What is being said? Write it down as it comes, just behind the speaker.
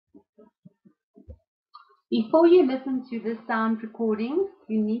Before you listen to this sound recording,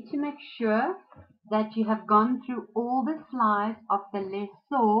 you need to make sure that you have gone through all the slides of the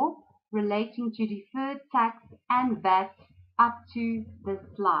lessor relating to deferred tax and VAT up to this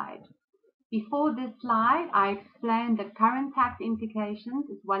slide. Before this slide, I explained the current tax implications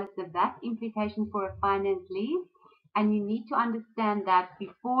as well as the VAT implications for a finance lease, and you need to understand that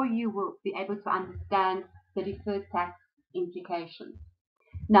before you will be able to understand the deferred tax implications.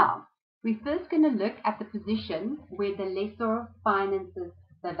 Now, we're first going to look at the position where the lessor finances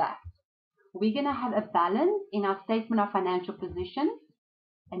the VAT. We're going to have a balance in our statement of financial position,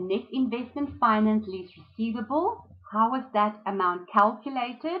 a net investment finance lease receivable. How was that amount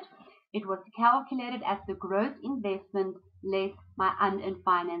calculated? It was calculated as the gross investment less my unearned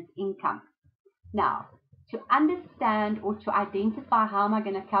finance income. Now, to understand or to identify how am I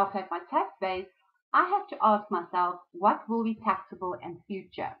going to calculate my tax base, I have to ask myself, what will be taxable in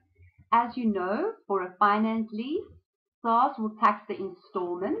future? As you know, for a finance lease, SARS will tax the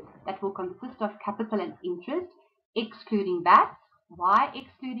installment that will consist of capital and interest, excluding VAT. Why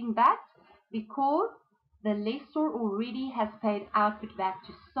excluding VAT? Because the lessor already has paid output VAT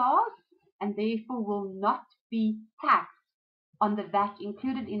to SARS and therefore will not be taxed on the VAT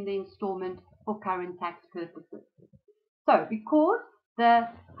included in the installment for current tax purposes. So, because the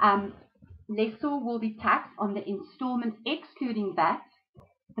lessor will be taxed on the installment excluding VAT,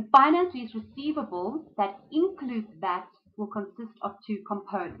 the finance lease receivable that includes VAT will consist of two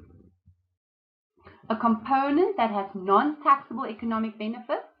components. A component that has non-taxable economic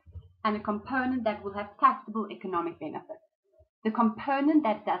benefits and a component that will have taxable economic benefits. The component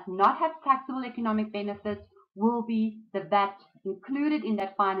that does not have taxable economic benefits will be the VAT included in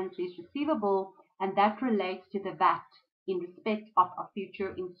that finance lease receivable, and that relates to the VAT in respect of a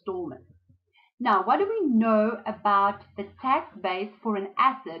future installment. Now, what do we know about the tax base for an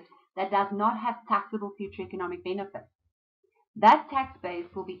asset that does not have taxable future economic benefits? That tax base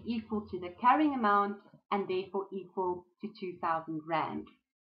will be equal to the carrying amount and therefore equal to 2,000 Rand.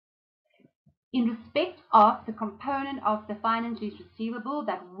 In respect of the component of the finance lease receivable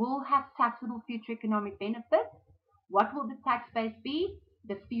that will have taxable future economic benefits, what will the tax base be?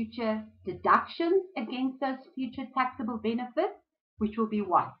 The future deductions against those future taxable benefits, which will be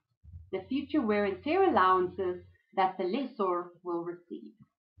what? The future wear and tear allowances that the lessor will receive.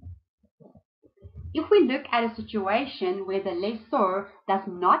 If we look at a situation where the lessor does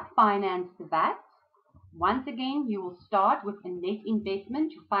not finance the VAT, once again, you will start with a net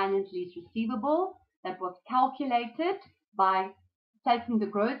investment to finance lease receivable that was calculated by taking the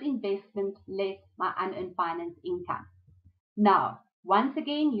gross investment less my unearned finance income. Now, once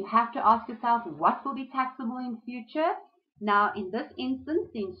again, you have to ask yourself what will be taxable in future. Now, in this instance,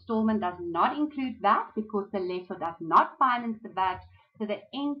 the installment does not include VAT because the lessor does not finance the VAT, so the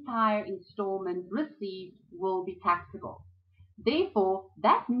entire installment received will be taxable. Therefore,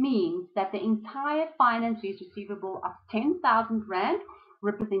 that means that the entire finance lease receivable of 10,000 Rand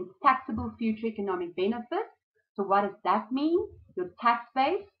represents taxable future economic benefits. So what does that mean? Your tax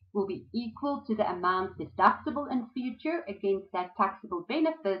base will be equal to the amount deductible in future against that taxable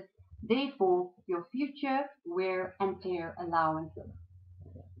benefit, therefore your future wear and tear allowances.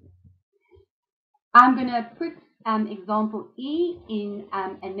 I'm going to put example E in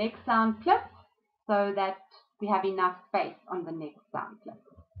a next sound clip so that we have enough space on the next sound clip.